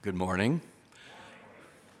Good morning.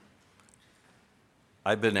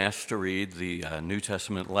 I've been asked to read the New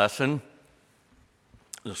Testament lesson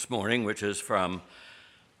this morning, which is from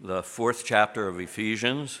the 4th chapter of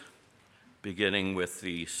Ephesians, beginning with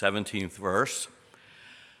the 17th verse,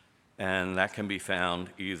 and that can be found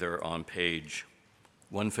either on page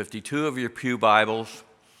 152 of your pew Bibles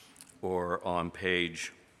or on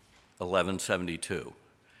page 1172.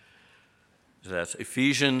 So that's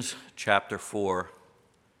Ephesians chapter 4,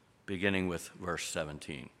 beginning with verse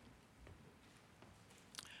 17.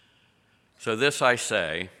 So this I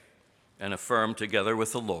say, and affirm together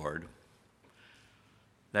with the Lord,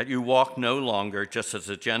 that you walk no longer just as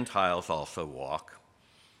the Gentiles also walk,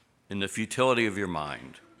 in the futility of your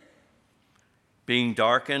mind, being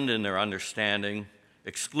darkened in their understanding,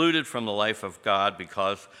 excluded from the life of God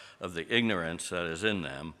because of the ignorance that is in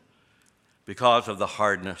them, because of the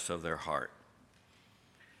hardness of their heart.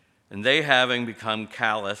 And they, having become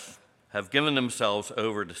callous, have given themselves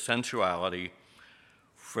over to sensuality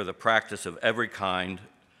for the practice of every kind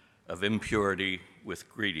of impurity with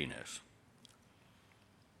greediness.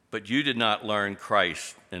 But you did not learn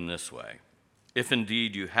Christ in this way, if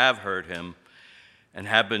indeed you have heard him and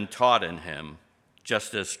have been taught in him,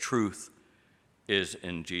 just as truth is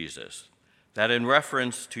in Jesus, that in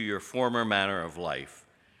reference to your former manner of life,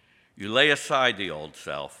 you lay aside the old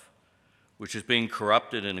self, which is being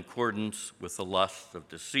corrupted in accordance with the lusts of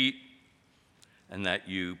deceit, and that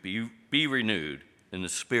you be renewed in the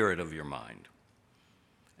spirit of your mind,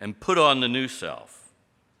 and put on the new self,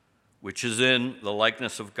 which in the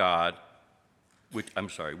likeness of God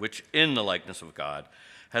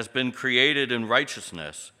has been created in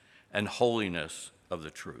righteousness and holiness of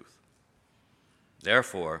the truth.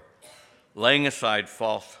 Therefore, laying aside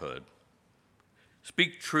falsehood,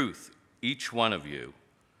 speak truth, each one of you,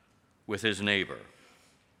 with his neighbor,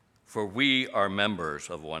 for we are members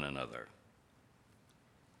of one another.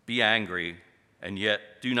 Be angry, and yet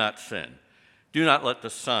do not sin. Do not let the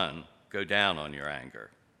sun go down on your anger,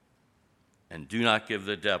 and do not give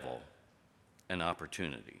the devil an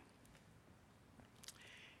opportunity.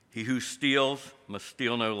 He who steals must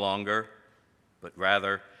steal no longer, but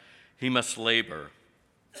rather he must labor,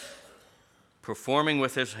 performing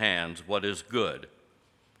with his hands what is good,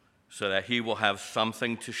 so that he will have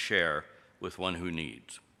something to share with one who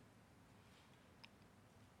needs.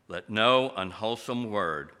 Let no unwholesome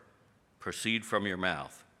word proceed from your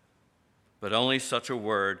mouth, but only such a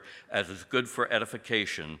word as is good for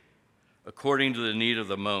edification, according to the need of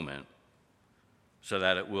the moment, so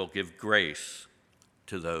that it will give grace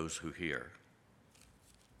to those who hear.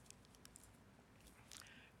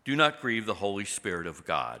 Do not grieve the Holy Spirit of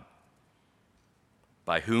God,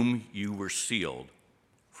 by whom you were sealed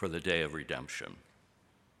for the day of redemption.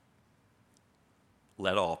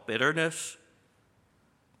 Let all bitterness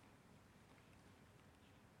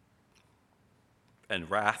and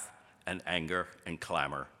wrath and anger and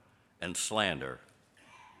clamor and slander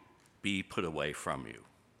be put away from you,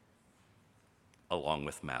 along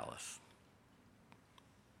with malice.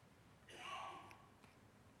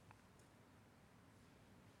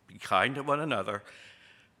 Be kind to one another,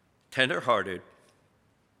 tender-hearted,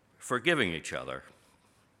 forgiving each other,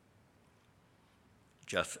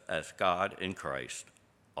 just as God in Christ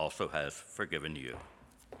also has forgiven you.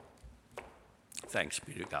 Thanks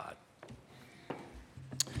be to God.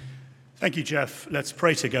 Thank you, Jeff. Let's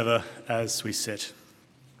pray together as we sit.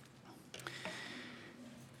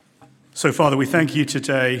 So, Father, we thank you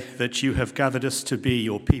today that you have gathered us to be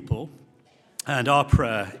your people, and our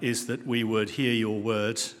prayer is that we would hear your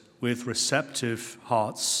word with receptive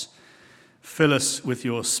hearts, fill us with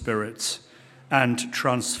your Spirit, and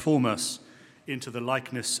transform us into the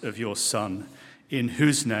likeness of your Son, in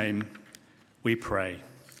whose name we pray.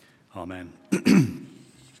 Amen.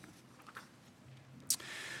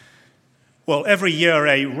 Well, every year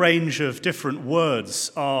a range of different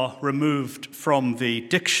words are removed from the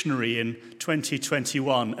dictionary. In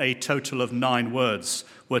 2021, a total of 9 words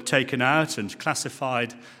were taken out and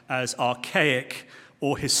classified as archaic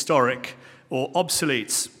or historic or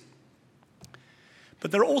obsolete.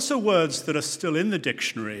 But there are also words that are still in the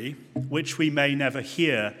dictionary which we may never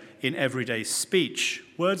hear in everyday speech.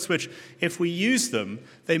 Words which, if we use them,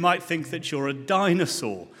 they might think that you're a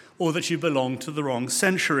dinosaur or that you belong to the wrong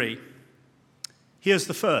century. Here's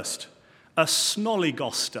the first, a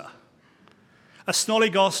snollygoster. A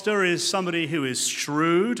snollygoster is somebody who is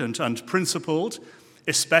shrewd and principled,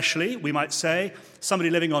 especially, we might say,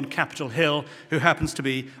 somebody living on Capitol Hill who happens to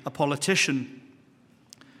be a politician.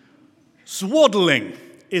 Swaddling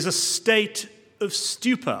is a state of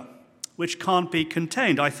stupor which can't be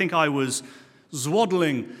contained. I think I was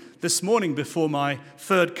swaddling this morning before my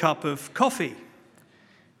third cup of coffee.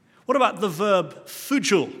 What about the verb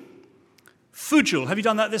fugil? Fugil, have you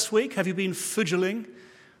done that this week? Have you been fugiling?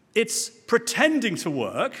 It's pretending to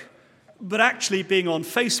work, but actually being on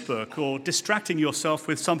Facebook or distracting yourself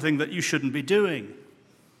with something that you shouldn't be doing.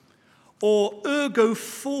 Or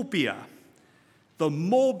ergophobia, the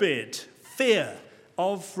morbid fear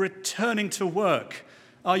of returning to work.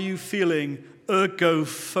 Are you feeling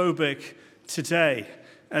ergophobic today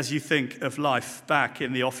as you think of life back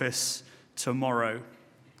in the office tomorrow?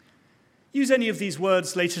 Use any of these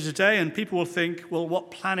words later today and people will think, well,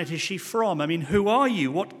 what planet is she from? I mean, who are you?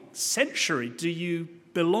 What century do you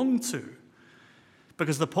belong to?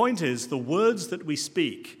 Because the point is, the words that we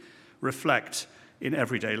speak reflect in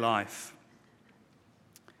everyday life.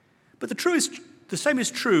 But the same is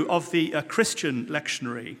true of the Christian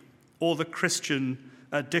lectionary or the Christian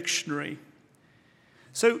dictionary.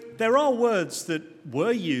 So there are words that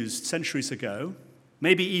were used centuries ago,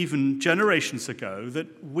 maybe even generations ago,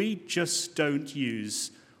 that we just don't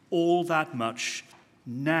use all that much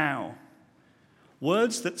now.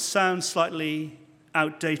 Words that sound slightly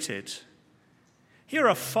outdated. Here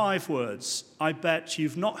are 5 words I bet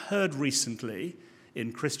you've not heard recently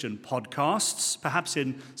in Christian podcasts, perhaps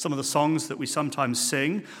in some of the songs that we sometimes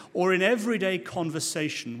sing, or in everyday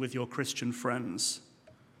conversation with your Christian friends.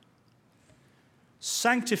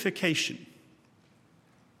 Sanctification,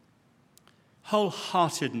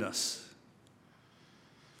 wholeheartedness,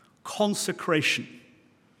 consecration,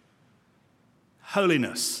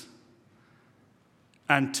 holiness,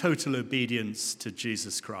 and total obedience to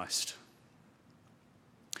Jesus Christ.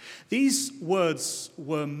 These words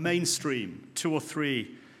were mainstream 2 or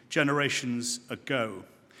 3 generations ago.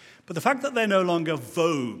 But the fact that they're no longer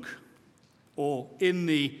vogue or in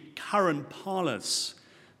the current parlance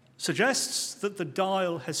suggests that the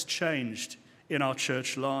dial has changed in our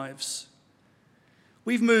church lives.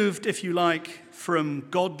 We've moved, if you like, from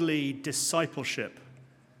godly discipleship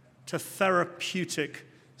to therapeutic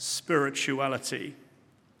spirituality.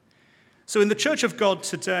 So in the Church of God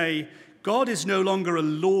today, God is no longer a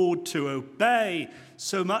Lord to obey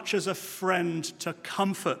so much as a friend to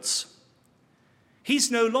comfort.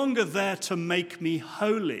 He's no longer there to make me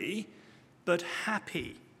holy, but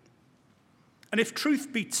happy. And if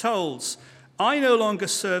truth be told, I no longer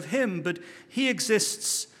serve him, but he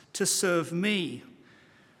exists to serve me.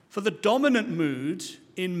 For the dominant mood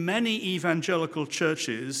in many evangelical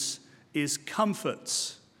churches is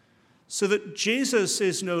comfort, so that Jesus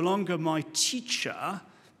is no longer my teacher,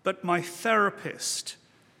 but my therapist,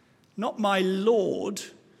 not my Lord,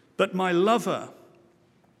 but my lover.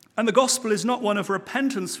 And the gospel is not one of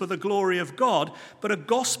repentance for the glory of God, but a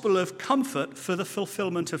gospel of comfort for the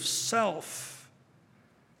fulfillment of self,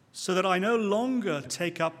 so that I no longer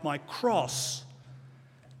take up my cross,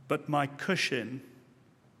 but my cushion.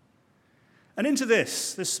 And into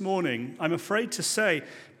this morning, I'm afraid to say,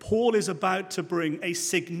 Paul is about to bring a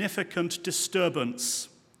significant disturbance.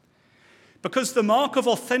 Because the mark of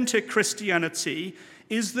authentic Christianity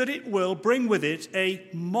is that it will bring with it a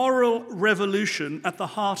moral revolution at the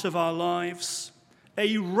heart of our lives,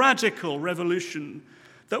 a radical revolution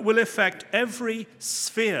that will affect every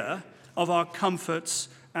sphere of our comforts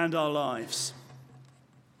and our lives.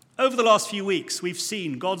 Over the last few weeks, we've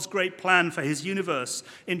seen God's great plan for his universe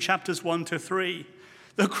in chapters 1 to 3.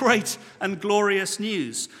 The great and glorious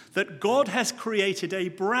news that God has created a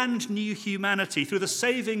brand new humanity through the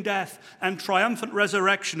saving death and triumphant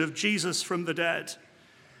resurrection of Jesus from the dead.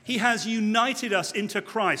 He has united us into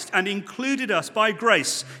Christ and included us by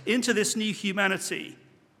grace into this new humanity.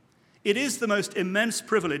 It is the most immense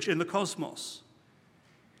privilege in the cosmos.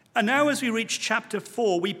 And now as we reach chapter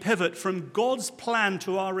 4, we pivot from God's plan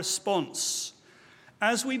to our response,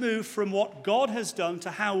 as we move from what God has done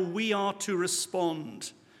to how we are to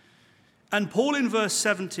respond. And Paul in verse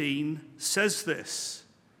 17 says this,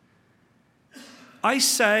 I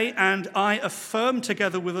say and I affirm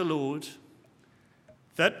together with the Lord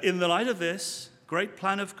that in the light of this great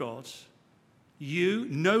plan of God, you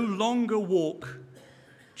no longer walk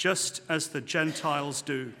just as the Gentiles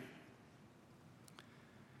do.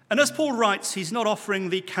 And as Paul writes, he's not offering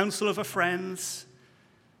the counsel of a friend,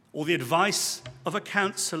 or the advice of a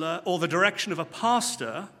counselor, or the direction of a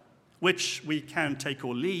pastor, which we can take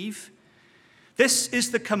or leave. This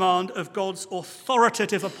is the command of God's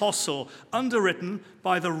authoritative apostle, underwritten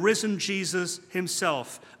by the risen Jesus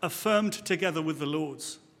himself, affirmed together with the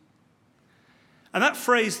Lord's. And that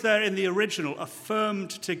phrase there in the original, affirmed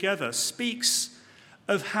together, speaks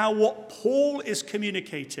of how what Paul is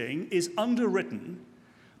communicating is underwritten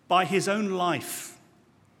by his own life.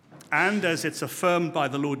 And as it's affirmed by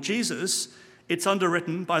the Lord Jesus, it's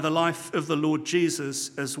underwritten by the life of the Lord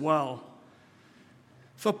Jesus as well.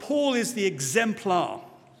 For Paul is the exemplar,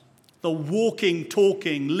 the walking,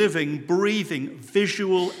 talking, living, breathing,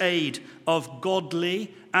 visual aid of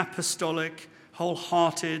godly, apostolic,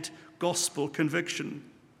 wholehearted gospel conviction.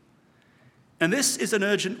 And this is an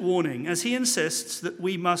urgent warning, as he insists that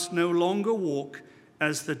we must no longer walk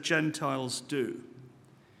as the Gentiles do.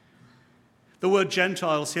 The word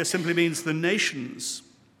Gentiles here simply means the nations.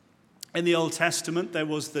 In the Old Testament, there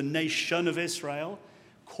was the nation of Israel,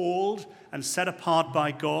 called and set apart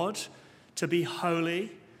by God to be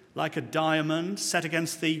holy, like a diamond set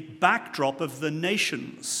against the backdrop of the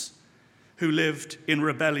nations who lived in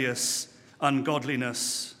rebellious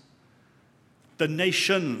ungodliness. The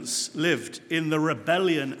nations lived in the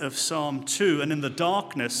rebellion of Psalm 2 and in the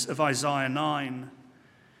darkness of Isaiah 9.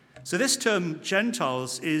 So this term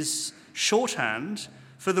Gentiles is shorthand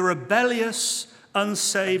for the rebellious,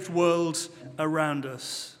 unsaved world around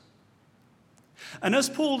us. And as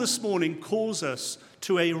Paul this morning calls us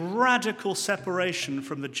to a radical separation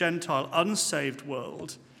from the Gentile, unsaved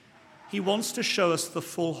world, he wants to show us the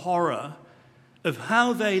full horror of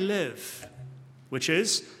how they live, which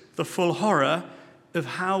is the full horror of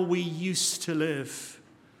how we used to live.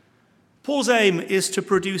 Paul's aim is to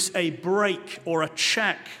produce a break or a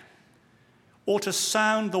check, or to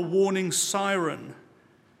sound the warning siren,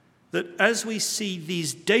 that as we see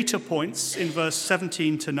these data points in verse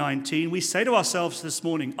 17 to 19, we say to ourselves this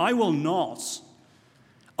morning, I will not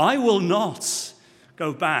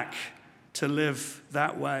go back to live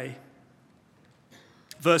that way.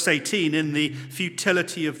 Verse 18, in the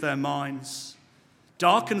futility of their minds.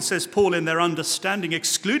 Darkened, says Paul, in their understanding.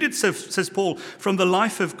 Excluded, says Paul, from the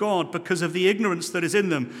life of God because of the ignorance that is in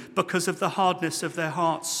them, because of the hardness of their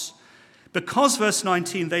hearts. Because, verse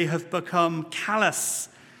 19, they have become callous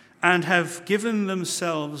and have given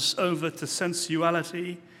themselves over to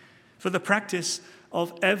sensuality for the practice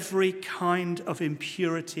of every kind of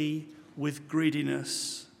impurity with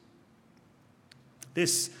greediness.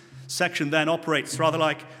 This section then operates rather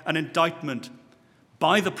like an indictment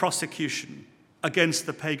by the prosecution against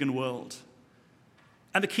the pagan world.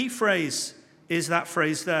 And the key phrase is that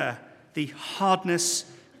phrase there, the hardness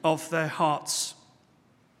of their hearts.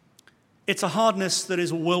 It's a hardness that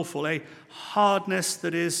is willful, a hardness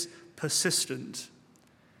that is persistent.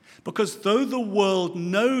 Because though the world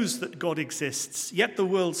knows that God exists, yet the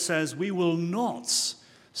world says we will not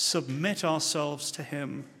submit ourselves to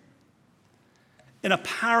him. In a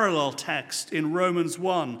parallel text in Romans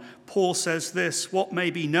 1, Paul says this, what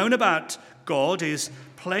may be known about God is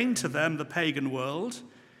plain to them, the pagan world,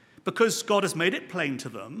 because God has made it plain to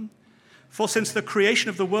them. For since the creation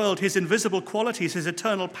of the world, his invisible qualities, his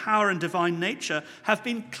eternal power and divine nature have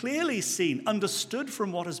been clearly seen, understood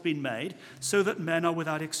from what has been made, so that men are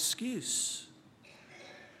without excuse.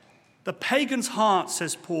 The pagan's heart,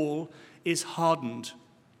 says Paul, is hardened.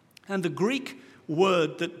 And the Greek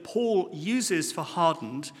word that Paul uses for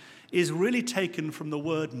hardened is really taken from the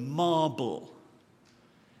word marble.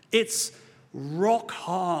 It's rock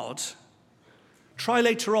hard. Try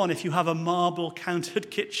later on if you have a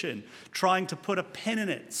marble-countered kitchen, trying to put a pin in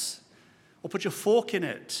it, or put your fork in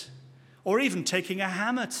it, or even taking a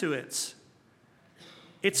hammer to it.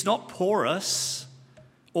 It's not porous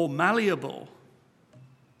or malleable.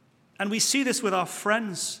 And we see this with our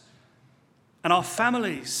friends and our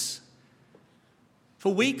families.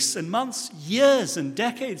 For weeks and months, years and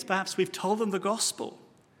decades, perhaps, we've told them the gospel.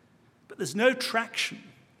 But there's no traction,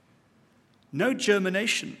 no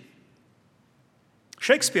germination.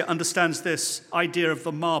 Shakespeare understands this idea of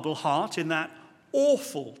the marble heart in that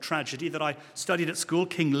awful tragedy that I studied at school,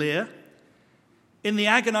 King Lear. In the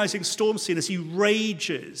agonizing storm scene as he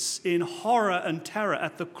rages in horror and terror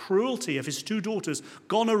at the cruelty of his two daughters,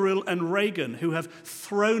 Goneril and Regan, who have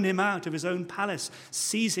thrown him out of his own palace,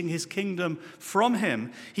 seizing his kingdom from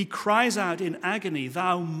him, he cries out in agony,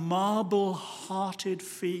 "Thou marble-hearted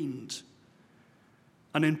fiend,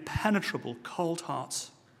 an impenetrable cold heart."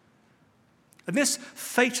 And this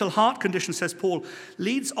fatal heart condition, says Paul,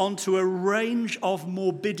 leads on to a range of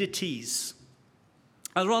morbidities.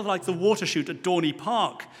 And rather like the water chute at Dorney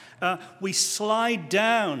Park, we slide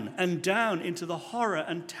down and down into the horror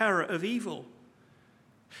and terror of evil.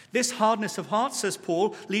 This hardness of heart, says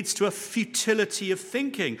Paul, leads to a futility of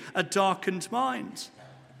thinking, a darkened mind.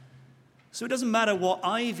 So it doesn't matter what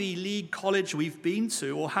Ivy League college we've been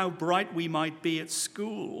to or how bright we might be at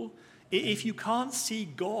school, if you can't see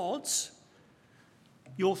God,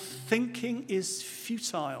 your thinking is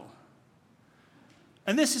futile.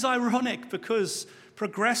 And this is ironic because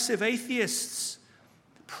progressive atheists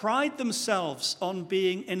pride themselves on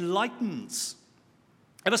being enlightened.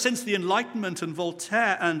 Ever since the Enlightenment and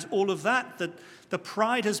Voltaire and all of that, the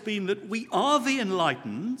pride has been that we are the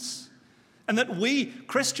enlightened and that we,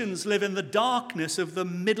 Christians, live in the darkness of the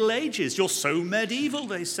Middle Ages. You're so medieval,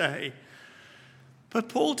 they say. But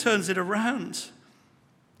Paul turns it around.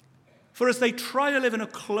 For as they try to live in a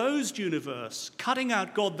closed universe, cutting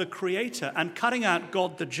out God the Creator and cutting out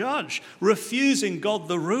God the Judge, refusing God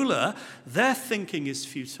the Ruler, their thinking is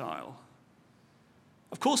futile.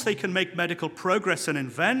 Of course, they can make medical progress and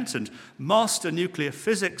invent and master nuclear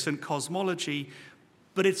physics and cosmology,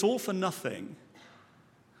 but it's all for nothing.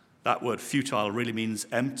 That word futile really means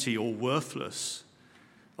empty or worthless.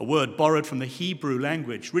 A word borrowed from the Hebrew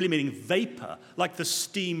language, really meaning vapor, like the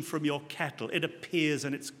steam from your kettle. It appears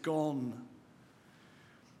and it's gone.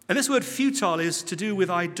 And this word futile is to do with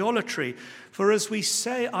idolatry. For as we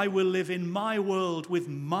say, I will live in my world with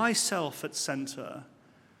myself at center,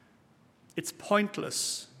 it's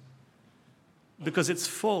pointless because it's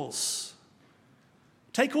false.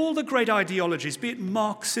 Take all the great ideologies, be it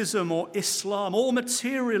Marxism or Islam or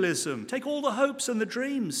materialism. Take all the hopes and the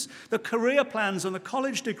dreams, the career plans and the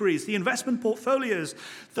college degrees, the investment portfolios,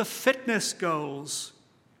 the fitness goals.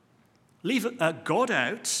 Leave God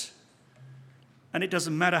out, and it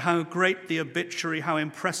doesn't matter how great the obituary, how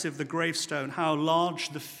impressive the gravestone, how large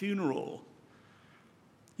the funeral.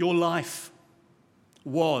 Your life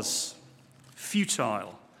was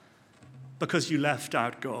futile because you left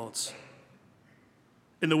out God's.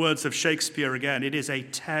 In the words of Shakespeare again, it is a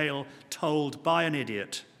tale told by an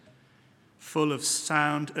idiot, full of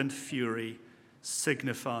sound and fury,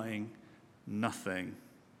 signifying nothing.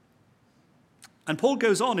 And Paul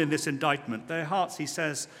goes on in this indictment. Their hearts, he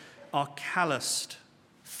says, are calloused,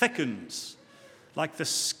 thickened, like the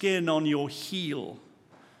skin on your heel.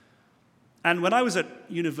 And when I was at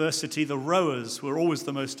university, the rowers were always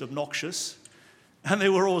the most obnoxious, and they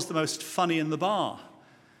were always the most funny in the bar.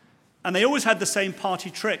 And they always had the same party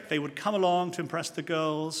trick. They would come along to impress the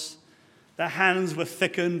girls. Their hands were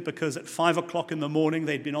thickened because at 5 o'clock in the morning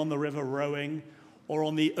they'd been on the river rowing or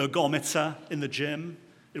on the ergometer in the gym.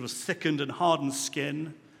 It was thickened and hardened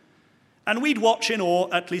skin. And we'd watch in awe,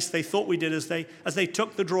 at least they thought we did, as they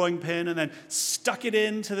took the drawing pin and then stuck it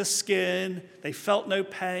into the skin. They felt no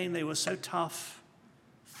pain. They were so tough.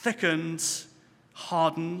 Thickened,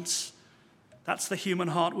 hardened. That's the human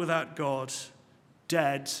heart without God.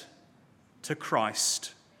 Dead to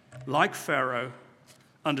Christ, like Pharaoh,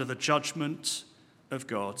 under the judgment of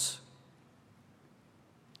God.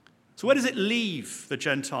 So where does it leave the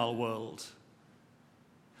Gentile world?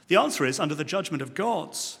 The answer is under the judgment of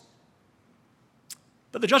God.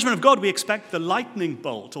 But the judgment of God, we expect the lightning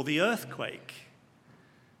bolt or the earthquake.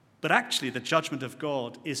 But actually, the judgment of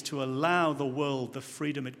God is to allow the world the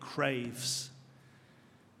freedom it craves.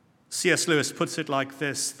 C.S. Lewis puts it like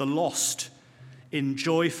this: the lost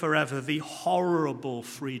enjoy forever the horrible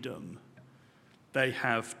freedom they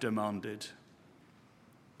have demanded.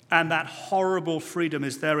 And that horrible freedom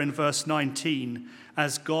is there in verse 19,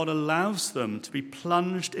 as God allows them to be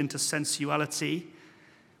plunged into sensuality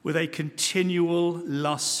with a continual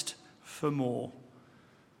lust for more.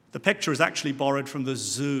 The picture is actually borrowed from the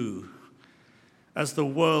zoo, as the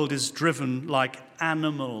world is driven like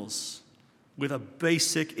animals with a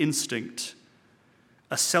basic instinct,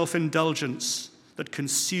 a self-indulgence that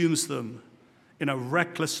consumes them in a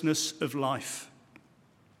recklessness of life.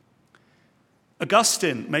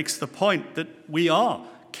 Augustine makes the point that we are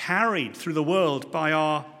carried through the world by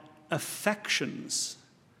our affections.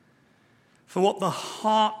 For what the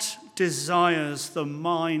heart desires, the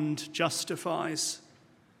mind justifies.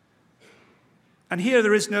 And here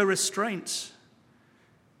there is no restraint.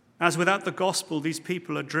 As without the gospel, these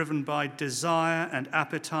people are driven by desire and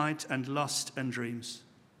appetite and lust and dreams.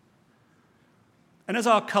 And as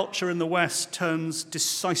our culture in the West turns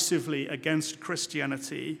decisively against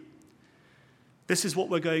Christianity, this is what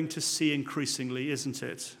we're going to see increasingly, isn't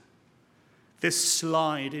it? This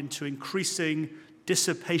slide into increasing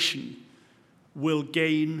dissipation will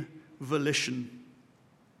gain volition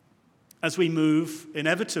as we move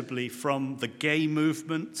inevitably from the gay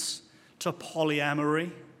movements to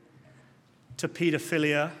polyamory, to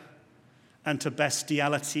pedophilia, and to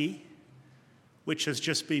bestiality, which has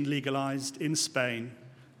just been legalized in Spain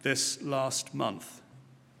this last month.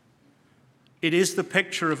 It is the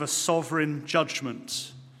picture of a sovereign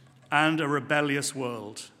judgment and a rebellious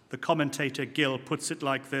world. The commentator Gill puts it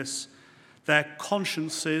like this: their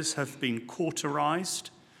consciences have been cauterized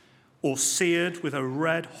or seared with a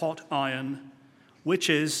red-hot iron, which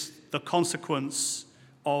is the consequence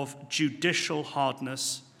of judicial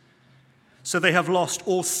hardness. So they have lost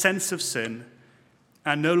all sense of sin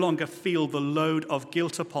and no longer feel the load of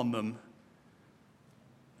guilt upon them.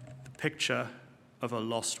 picture of a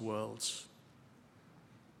lost world.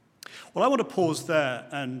 Well, I want to pause there,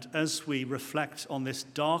 and as we reflect on this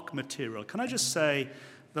dark material, can I just say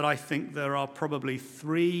that I think there are probably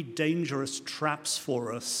 3 dangerous traps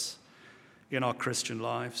for us in our Christian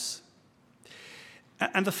lives.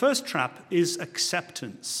 And the first trap is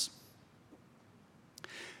acceptance.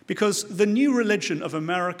 Because the new religion of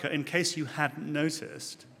America, in case you hadn't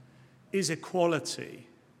noticed, is equality.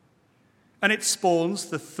 And it spawns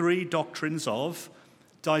the 3 doctrines of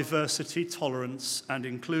diversity, tolerance, and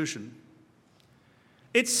inclusion.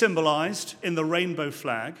 It's symbolized in the rainbow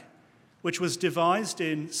flag, which was devised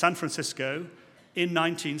in San Francisco in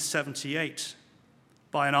 1978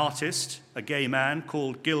 by an artist, a gay man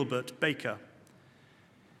called Gilbert Baker.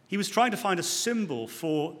 He was trying to find a symbol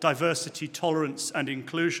for diversity, tolerance, and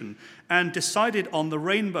inclusion, and decided on the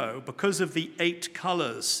rainbow because of the 8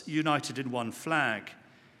 colors united in one flag.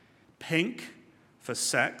 Pink for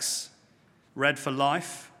sex, red for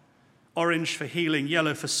life, orange for healing,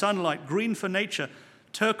 yellow for sunlight, green for nature,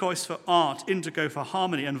 turquoise for art, indigo for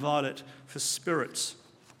harmony, and violet for spirits.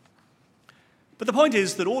 But the point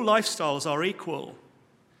is that all lifestyles are equal,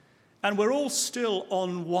 and we're all still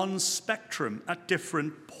on one spectrum at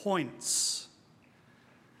different points.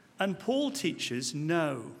 And Paul teaches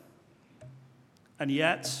no. And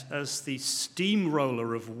yet, as the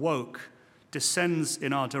steamroller of woke descends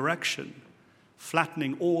in our direction,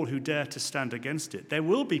 flattening all who dare to stand against it, there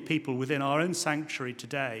will be people within our own sanctuary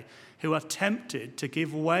today who are tempted to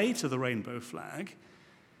give way to the rainbow flag,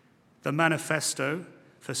 the manifesto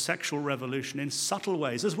for sexual revolution, in subtle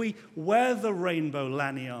ways, as we wear the rainbow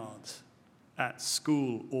lanyard at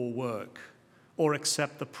school or work, or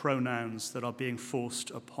accept the pronouns that are being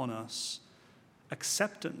forced upon us.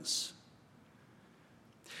 Acceptance.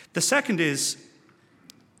 The second is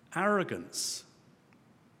arrogance.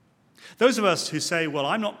 Those of us who say, well,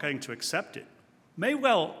 I'm not going to accept it, may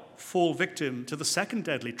well fall victim to the second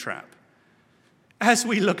deadly trap. As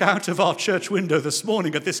we look out of our church window this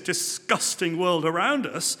morning at this disgusting world around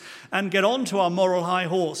us and get onto our moral high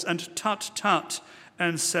horse and tut-tut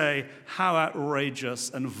and say how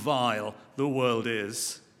outrageous and vile the world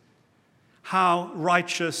is, how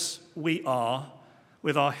righteous we are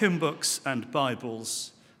with our hymn books and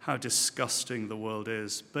Bibles, how disgusting the world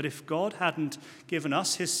is. But if God hadn't given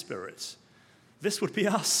us his Spirit, this would be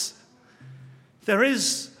us. There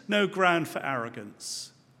is no ground for arrogance.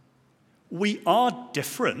 We are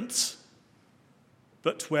different,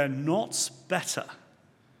 but we're not better,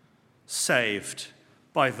 saved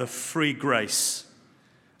by the free grace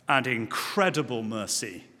and incredible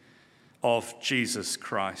mercy of Jesus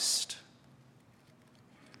Christ.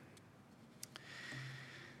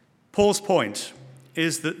 Paul's point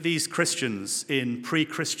is that these Christians in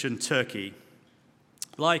pre-Christian Turkey,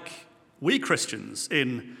 like we Christians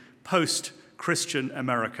in post-Christian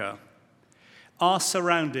America, are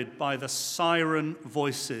surrounded by the siren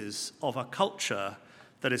voices of a culture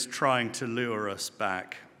that is trying to lure us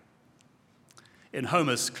back. In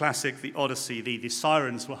Homer's classic, The Odyssey, the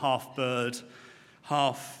sirens were half bird,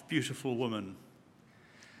 half beautiful woman.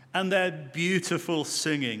 And their beautiful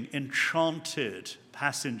singing enchanted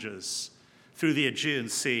passengers through the Aegean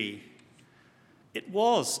Sea. It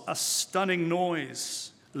was a stunning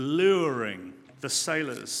noise, luring the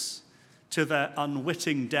sailors to their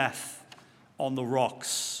unwitting death on the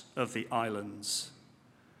rocks of the islands.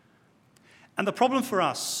 And the problem for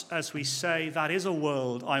us, as we say, that is a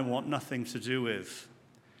world I want nothing to do with,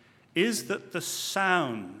 is that the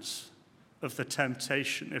sound of the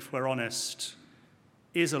temptation, if we're honest,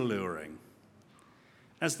 is alluring.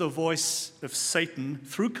 As the voice of Satan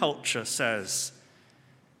through culture says,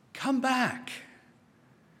 come back,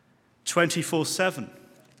 24/7,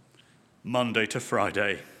 Monday to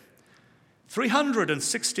Friday.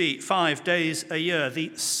 365 days a year,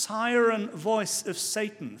 the siren voice of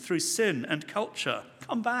Satan through sin and culture.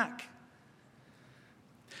 Come back.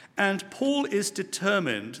 And Paul is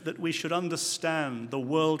determined that we should understand the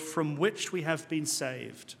world from which we have been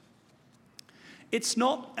saved. It's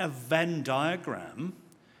not a Venn diagram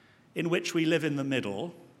in which we live in the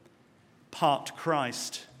middle, part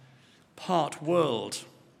Christ, part world.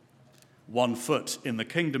 1 foot in the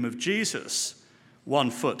kingdom of Jesus,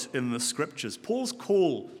 1 foot in the scriptures. Paul's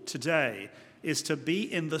call today is to be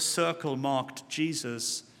in the circle marked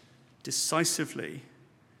Jesus decisively,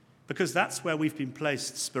 because that's where we've been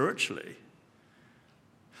placed spiritually.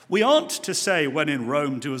 We aren't to say, when in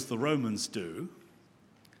Rome, do as the Romans do.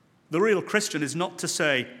 The real Christian is not to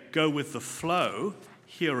say, go with the flow,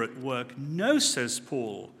 here at work. No, says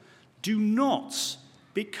Paul, do not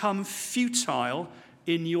become futile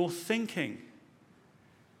in your thinking.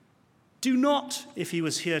 Do not, if he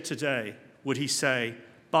was here today, would he say,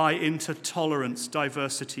 buy into tolerance,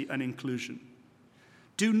 diversity, and inclusion.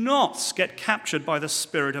 Do not get captured by the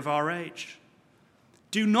spirit of our age.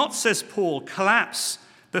 Do not, says Paul, collapse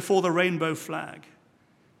before the rainbow flag.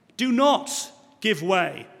 Do not give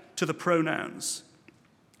way to the pronouns.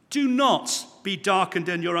 Do not be darkened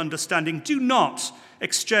in your understanding. Do not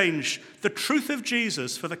exchange the truth of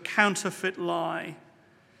Jesus for the counterfeit lie.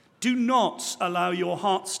 Do not allow your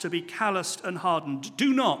hearts to be calloused and hardened.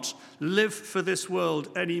 Do not live for this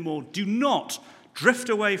world anymore. Do not drift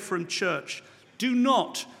away from church. Do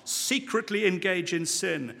not secretly engage in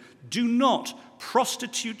sin. Do not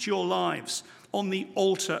prostitute your lives on the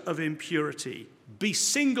altar of impurity. Be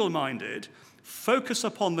single-minded, focus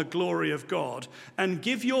upon the glory of God, and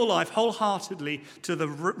give your life wholeheartedly to the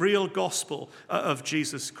real gospel of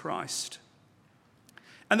Jesus Christ.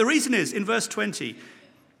 And the reason is, in verse 20,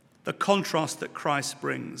 the contrast that Christ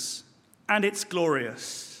brings, and it's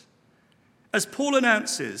glorious. As Paul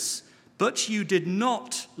announces, but you did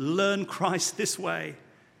not learn Christ this way,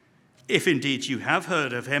 if indeed you have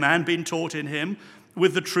heard of him and been taught in him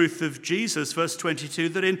with the truth of Jesus, verse 22,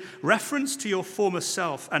 that in reference to your former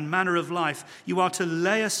self and manner of life, you are to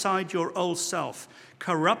lay aside your old self,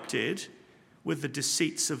 corrupted with the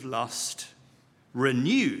deceits of lust,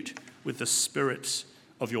 renewed with the spirit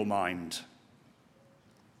of your mind.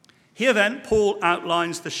 Here then, Paul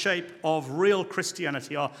outlines the shape of real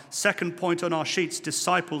Christianity, our second point on our sheets,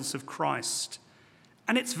 disciples of Christ.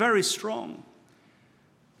 And it's very strong.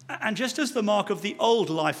 And just as the mark of the old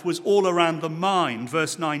life was all around the mind,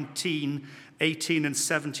 verse 19, 18, and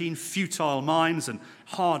 17, futile minds and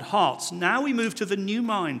hard hearts, now we move to the new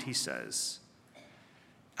mind, he says.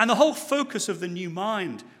 And the whole focus of the new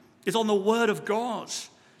mind is on the Word of God,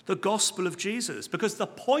 the gospel of Jesus, because the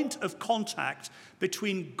point of contact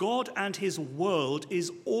between God and his world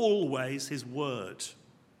is always his word.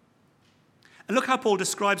 And look how Paul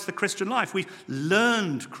describes the Christian life. We've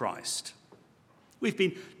learned Christ. We've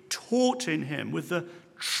been taught in him with the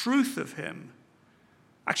truth of him.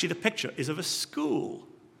 Actually, the picture is of a school.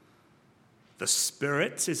 The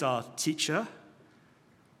Spirit is our teacher.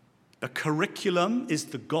 The curriculum is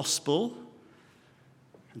the gospel.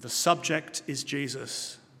 And the subject is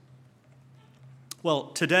Jesus. Well,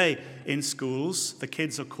 today in schools, the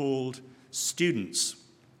kids are called students.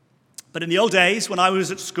 But in the old days, when I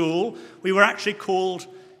was at school, we were actually called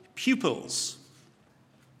pupils.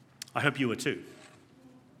 I hope you were too.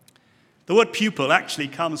 The word pupil actually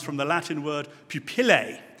comes from the Latin word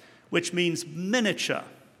pupille, which means miniature.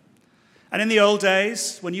 And in the old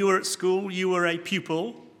days, when you were at school, you were a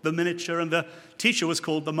pupil, the miniature, and the teacher was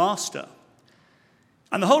called the master.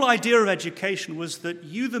 And the whole idea of education was that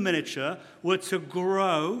you, the miniature, were to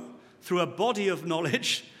grow through a body of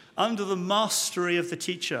knowledge under the mastery of the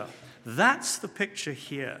teacher. That's the picture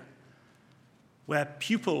here, where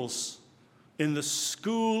pupils in the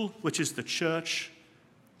school, which is the church,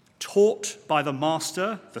 taught by the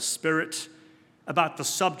master, the Spirit, about the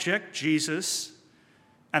subject, Jesus,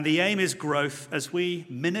 and the aim is growth as we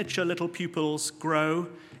miniature little pupils grow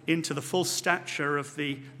into the full stature of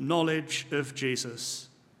the knowledge of Jesus.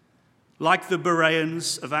 Like the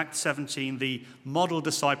Bereans of Acts 17, the model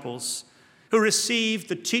disciples who received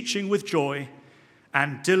the teaching with joy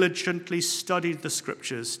and diligently studied the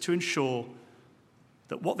scriptures to ensure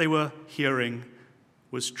that what they were hearing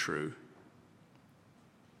was true.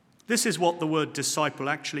 This is what the word disciple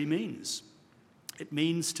actually means. It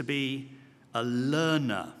means to be a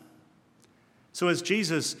learner. So as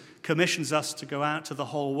Jesus commissions us to go out to the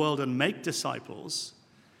whole world and make disciples,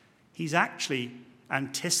 he's actually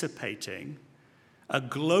anticipating a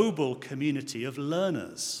global community of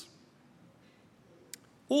learners.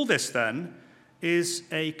 All this, then, is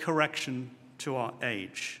a correction to our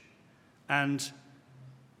age and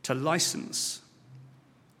to license.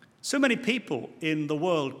 So many people in the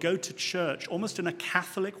world go to church almost in a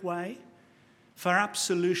Catholic way for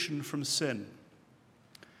absolution from sin.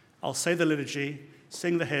 I'll say the liturgy,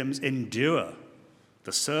 sing the hymns, endure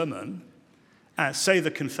the sermon, say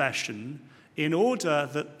the confession, in order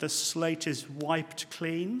that the slate is wiped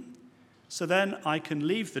clean, so then I can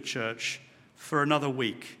leave the church for another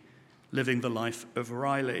week living the life of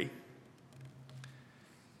Riley.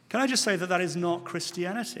 Can I just say that that is not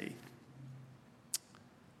Christianity?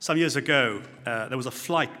 Some years ago, there was a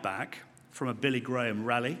flight back from a Billy Graham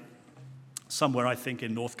rally, somewhere I think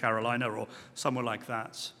in North Carolina or somewhere like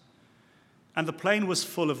that. And the plane was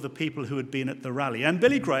full of the people who had been at the rally, and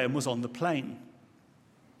Billy Graham was on the plane.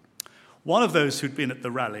 One of those who'd been at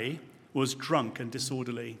the rally was drunk and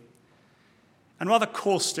disorderly. And rather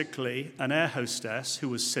caustically, an air hostess who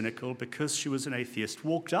was cynical because she was an atheist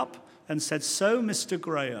walked up and said, "So, Mr.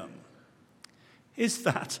 Graham, is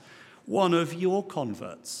that one of your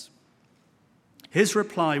converts?" His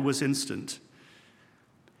reply was instant.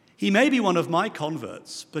 "He may be one of my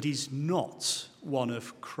converts, but he's not one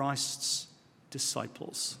of Christ's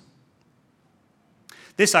disciples."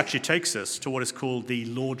 This actually takes us to what is called the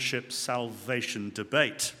Lordship Salvation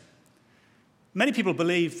debate. Many people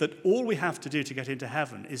believe that all we have to do to get into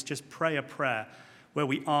heaven is just pray a prayer where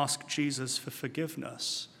we ask Jesus for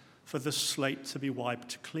forgiveness, for the slate to be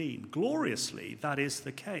wiped clean. Gloriously, that is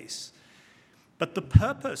the case. But the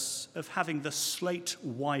purpose of having the slate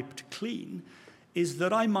wiped clean is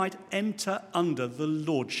that I might enter under the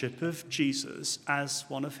lordship of Jesus as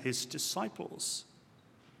one of his disciples.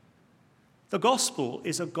 The gospel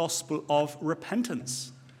is a gospel of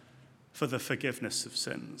repentance for the forgiveness of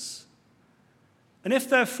sins. And if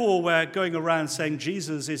therefore we're going around saying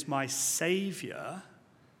Jesus is my savior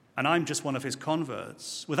and I'm just one of his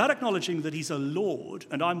converts, without acknowledging that he's a Lord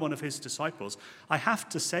and I'm one of his disciples, I have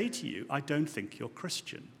to say to you, I don't think you're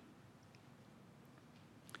Christian.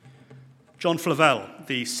 John Flavel,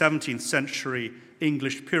 the 17th century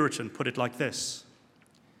English Puritan, put it like this: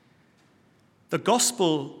 "The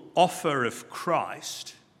gospel offer of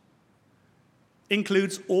Christ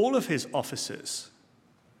includes all of his offices.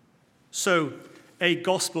 So a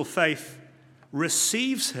gospel faith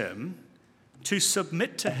receives him to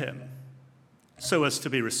submit to him so as to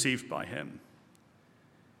be received by him,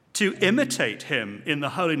 to imitate him in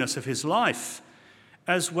the holiness of his life,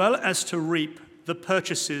 as well as to reap the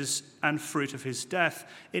purchases and fruit of his death.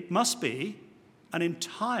 It must be an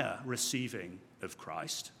entire receiving of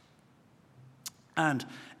Christ." And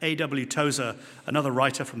A.W. Tozer, another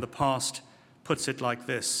writer from the past, puts it like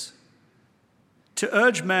this: "To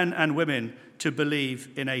urge men and women to believe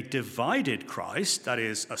in a divided Christ, that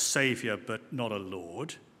is, a savior but not a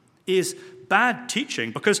Lord, is bad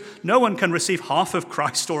teaching, because no one can receive half of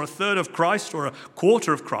Christ or a third of Christ or a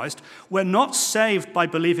quarter of Christ. We're not saved by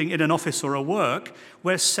believing in an office or a work.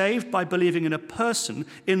 We're saved by believing in a person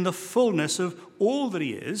in the fullness of all that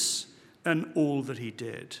he is and all that he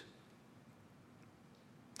did."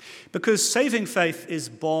 Because saving faith is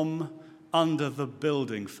bomb under the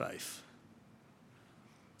building faith.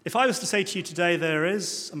 If I was to say to you today, there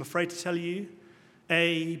is, I'm afraid to tell you,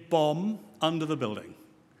 a bomb under the building.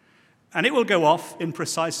 And it will go off in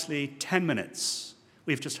precisely 10 minutes.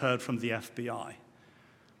 We've just heard from the FBI.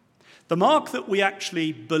 The mark that we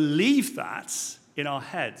actually believe that in our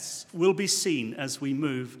heads will be seen as we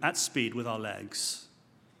move at speed with our legs.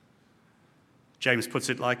 James puts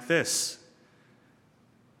it like this: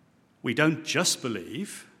 "We don't just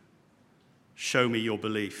believe, show me your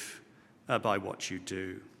belief by what you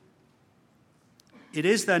do." It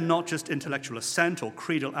is then not just intellectual assent or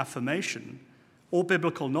creedal affirmation or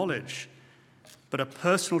biblical knowledge, but a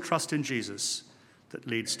personal trust in Jesus that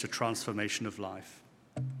leads to transformation of life.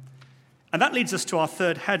 And that leads us to our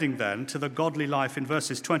third heading then, to the godly life in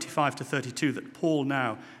verses 25 to 32 that Paul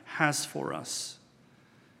now has for us.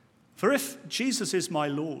 For if Jesus is my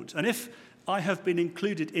Lord, and if I have been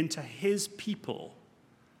included into his people,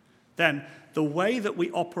 then the way that we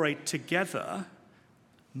operate together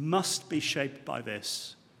must be shaped by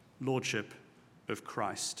this lordship of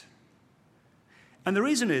Christ. And the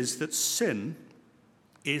reason is that sin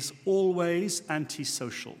is always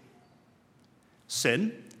antisocial.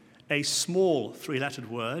 Sin, a small three-lettered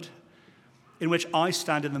word in which I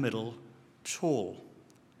stand in the middle, tall.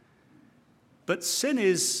 But sin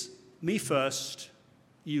is me first,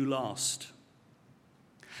 you last.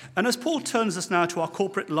 And as Paul turns us now to our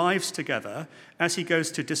corporate lives together, as he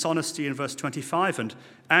goes to dishonesty in verse 25 and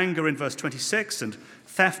anger in verse 26 and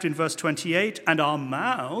theft in verse 28 and our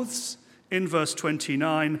mouths in verse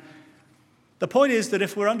 29, the point is that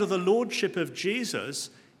if we're under the lordship of Jesus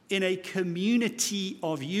in a community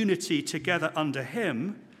of unity together under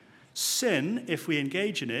him, sin, if we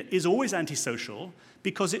engage in it, is always antisocial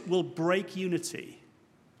because it will break unity.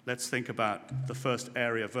 Let's think about the first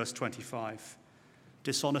area, verse 25.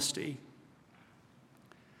 Dishonesty.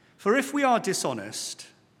 For if we are dishonest,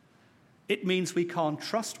 it means we can't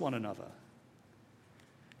trust one another.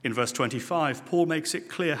 In verse 25, Paul makes it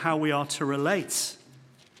clear how we are to relate.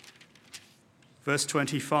 Verse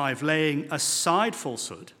 25, laying aside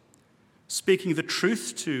falsehood, speaking the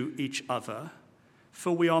truth to each other,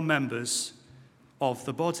 for we are members of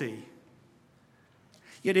the body.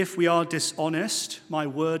 Yet if we are dishonest, my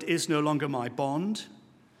word is no longer my bond.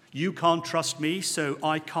 You can't trust me, so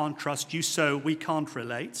I can't trust you, so we can't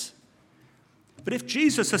relate. But if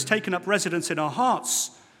Jesus has taken up residence in our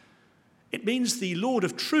hearts, it means the Lord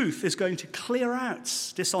of truth is going to clear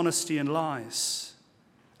out dishonesty and lies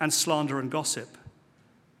and slander and gossip.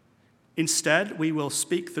 Instead, we will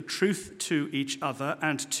speak the truth to each other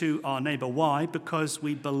and to our neighbor. Why? Because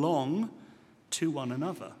we belong to one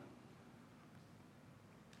another.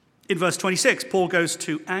 In verse 26, Paul goes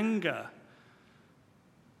to anger.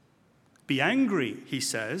 Be angry, he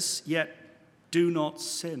says, yet do not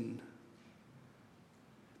sin.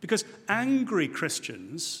 Because angry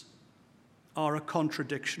Christians are a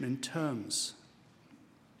contradiction in terms.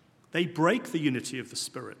 They break the unity of the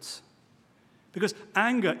Spirit. Because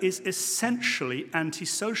anger is essentially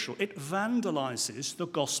antisocial. It vandalizes the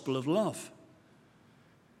gospel of love.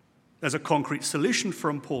 There's a concrete solution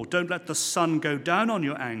from Paul. Don't let the sun go down on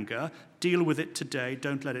your anger. Deal with it today.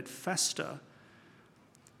 Don't let it fester.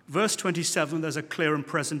 Verse 27, there's a clear and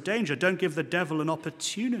present danger. Don't give the devil an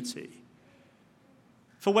opportunity.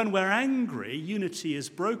 For when we're angry, unity is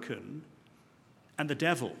broken, and the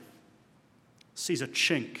devil sees a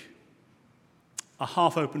chink, a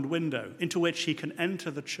half-opened window into which he can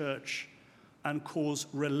enter the church and cause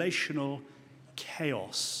relational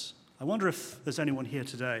chaos. I wonder if there's anyone here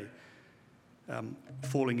today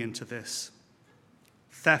falling into this.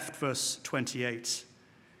 Theft, verse 28.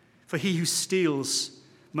 For he who steals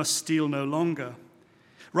must steal no longer.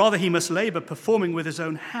 Rather, he must labor, performing with his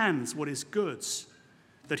own hands what is good,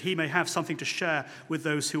 that he may have something to share with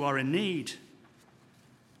those who are in need.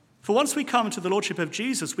 For once we come to the lordship of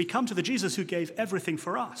Jesus, we come to the Jesus who gave everything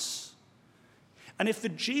for us. And if the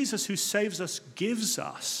Jesus who saves us gives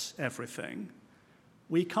us everything,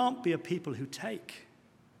 we can't be a people who take.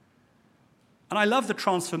 And I love the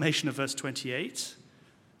transformation of verse 28.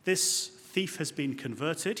 This thief has been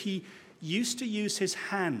converted. He used to use his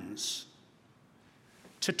hands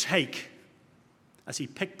to take as he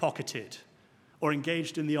pickpocketed or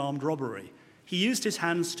engaged in the armed robbery. He used his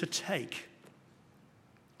hands to take.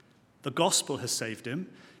 The gospel has saved him.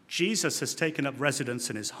 Jesus has taken up residence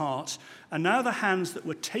in his heart. And now the hands that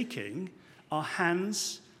we're taking are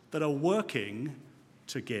hands that are working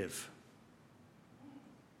to give.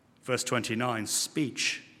 Verse 29,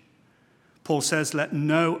 speech. Paul says, let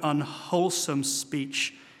no unwholesome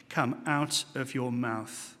speech come out of your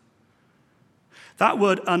mouth. That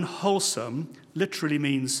word unwholesome literally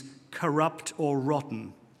means corrupt or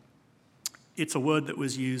rotten. It's a word that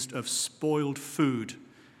was used of spoiled food.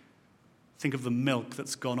 Think of the milk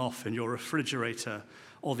that's gone off in your refrigerator,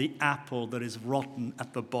 or the apple that is rotten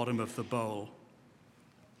at the bottom of the bowl.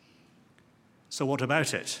 So what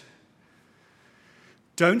about it?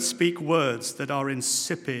 Don't speak words that are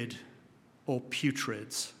insipid or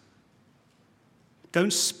putrid.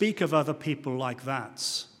 Don't speak of other people like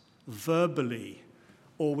that, verbally,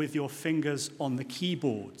 or with your fingers on the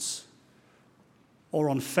keyboards, or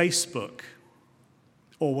on Facebook,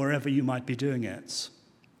 or wherever you might be doing it.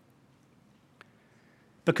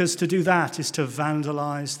 Because to do that is to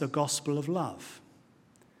vandalize the gospel of love.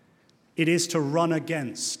 It is to run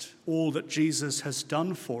against all that Jesus has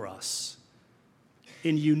done for us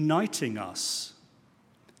in uniting us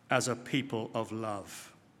as a people of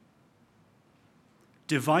love.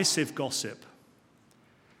 Divisive gossip,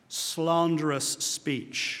 slanderous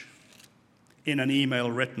speech in an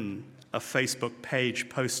email written, a Facebook page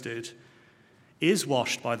posted, is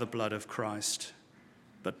washed by the blood of Christ.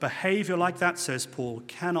 But behavior like that, says Paul,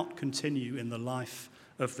 cannot continue in the life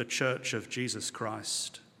of the Church of Jesus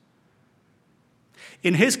Christ.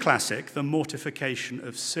 In his classic, The Mortification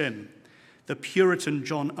of Sin, the Puritan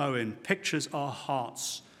John Owen pictures our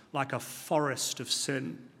hearts like a forest of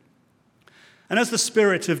sin. And as the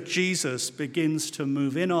Spirit of Jesus begins to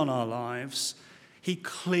move in on our lives, he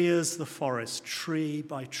clears the forest tree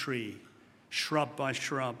by tree, shrub by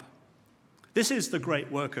shrub. This is the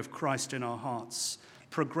great work of Christ in our hearts,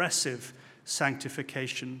 progressive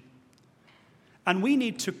sanctification. And we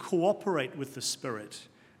need to cooperate with the Spirit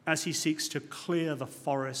as he seeks to clear the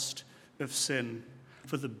forest of sin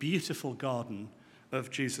for the beautiful garden of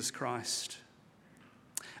Jesus Christ.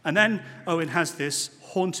 And then Owen has this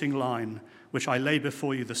haunting line, which I lay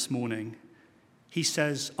before you this morning. He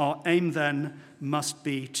says, our aim then must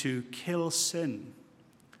be to kill sin,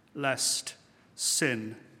 lest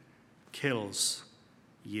sin kills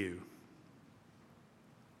you.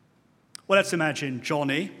 Well, let's imagine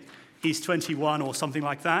Johnny. He's 21 or something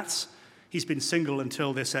like that. He's been single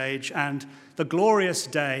until this age, and the glorious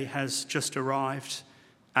day has just arrived,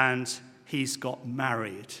 and he's got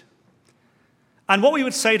married. And what we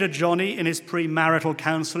would say to Johnny in his premarital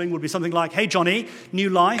counseling would be something like, hey, Johnny, new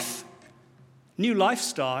life, new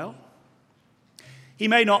lifestyle. He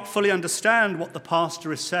may not fully understand what the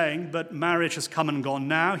pastor is saying, but marriage has come and gone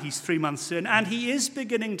now. He's 3 months in, and he is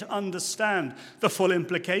beginning to understand the full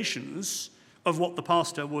implications of what the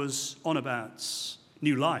pastor was on about.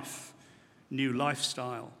 New life, new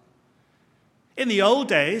lifestyle. In the old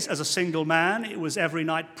days, as a single man, it was every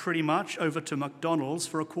night pretty much over to McDonald's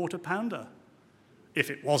for a quarter pounder. If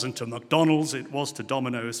it wasn't to McDonald's, it was to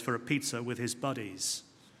Domino's for a pizza with his buddies.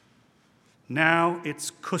 Now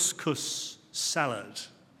it's couscous salad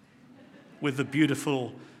with the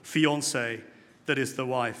beautiful fiancée that is the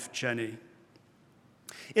wife, Jenny.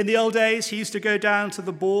 In the old days, he used to go down to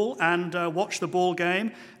the ball and watch the ball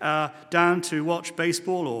game, down to watch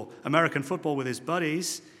baseball or American football with his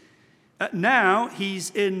buddies. Now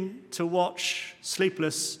he's in to watch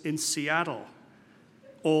Sleepless in Seattle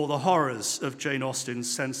or the horrors of Jane Austen's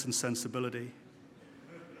Sense and Sensibility.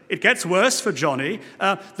 It gets worse for Johnny.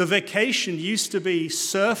 The vacation used to be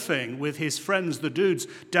surfing with his friends, the dudes,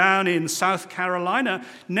 down in South Carolina.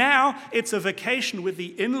 Now it's a vacation with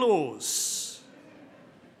the in-laws.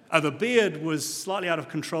 The beard was slightly out of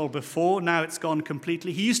control before. Now it's gone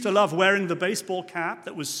completely. He used to love wearing the baseball cap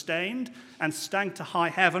that was stained and stank to high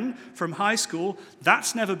heaven from high school.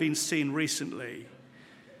 That's never been seen recently.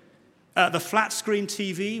 The flat screen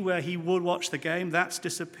TV where he would watch the game, that's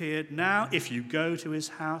disappeared. Now, if you go to his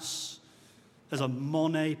house, there's a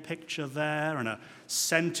Monet picture there and a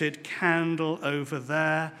scented candle over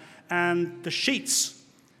there, and the sheets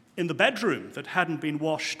in the bedroom that hadn't been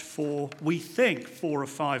washed for, we think, 4 or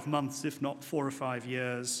 5 months, if not 4 or 5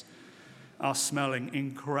 years, are smelling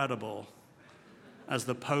incredible as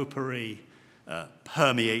the potpourri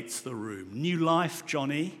permeates the room. New life,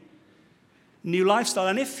 Johnny. New lifestyle.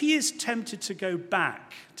 And if he is tempted to go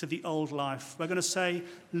back to the old life, we're going to say,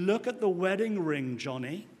 look at the wedding ring,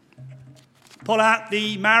 Johnny. Pull out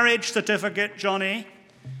the marriage certificate, Johnny.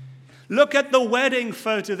 Look at the wedding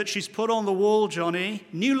photo that she's put on the wall, Johnny.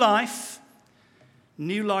 New life,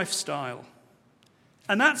 new lifestyle.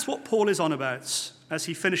 And that's what Paul is on about as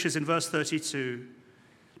he finishes in verse 32.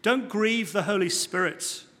 Don't grieve the Holy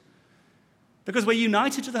Spirit, because we're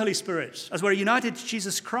united to the Holy Spirit as we're united to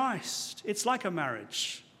Jesus Christ. It's like a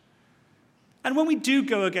marriage. And when we do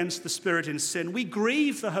go against the Spirit in sin, we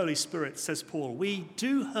grieve the Holy Spirit, says Paul. We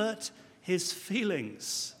do hurt his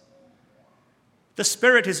feelings. The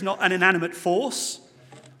Spirit is not an inanimate force,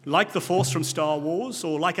 like the force from Star Wars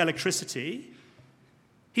or like electricity.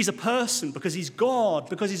 He's a person because he's God,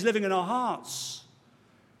 because he's living in our hearts.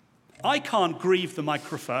 I can't grieve the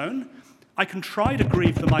microphone. I can try to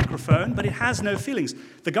grieve the microphone, but it has no feelings.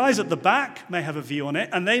 The guys at the back may have a view on it,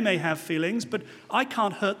 and they may have feelings, but I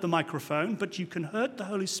can't hurt the microphone, but you can hurt the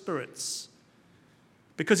Holy Spirit's.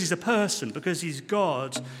 Because he's a person, because he's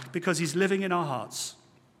God, because he's living in our hearts.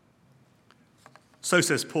 So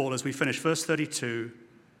says Paul as we finish verse 32,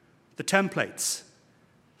 the templates,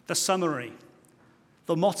 the summary,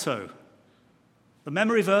 the motto, the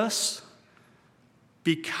memory verse,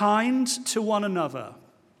 be kind to one another,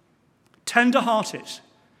 tender-hearted,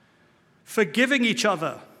 forgiving each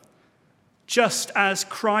other, just as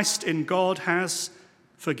Christ in God has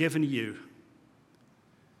forgiven you.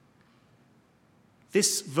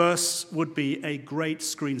 This verse would be a great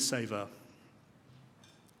screensaver.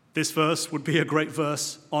 This verse would be a great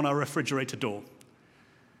verse on our refrigerator door.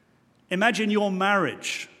 Imagine your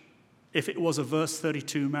marriage if it was a verse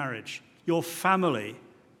 32 marriage. Your family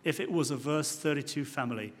if it was a verse 32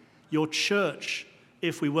 family. Your church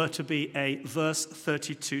if we were to be a verse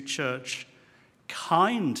 32 church.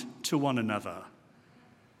 Kind to one another.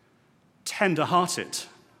 Tender-hearted.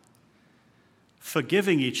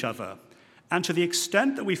 Forgiving each other. And to the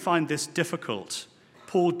extent that we find this difficult,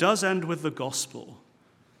 Paul does end with the gospel.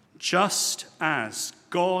 Just as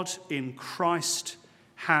God in Christ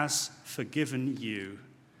has forgiven you.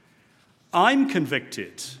 I'm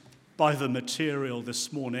convicted by the material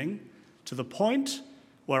this morning to the point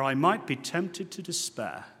where I might be tempted to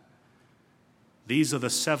despair. These are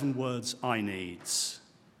the 7 words I need.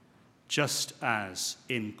 Just as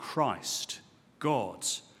in Christ God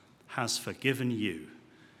has forgiven you.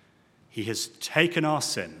 He has taken our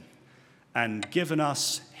sin and given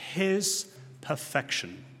us his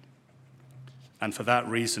perfection. And for that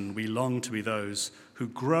reason, we long to be those who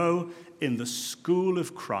grow in the school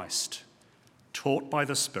of Christ, taught by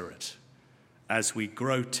the Spirit, as we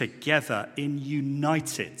grow together in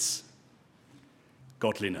united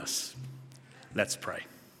godliness. Let's pray.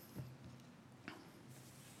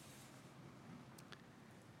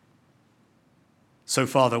 So,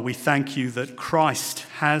 Father, we thank you that Christ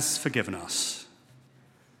has forgiven us.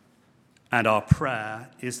 And our prayer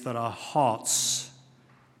is that our hearts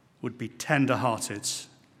would be tender-hearted,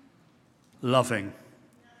 loving,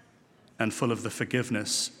 and full of the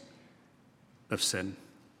forgiveness of sin.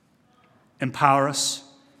 Empower us,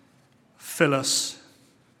 fill us,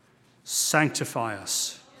 sanctify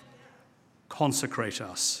us, consecrate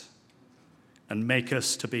us, and make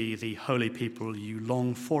us to be the holy people you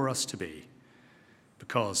long for us to be,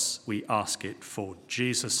 because we ask it for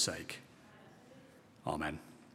Jesus' sake. Amen.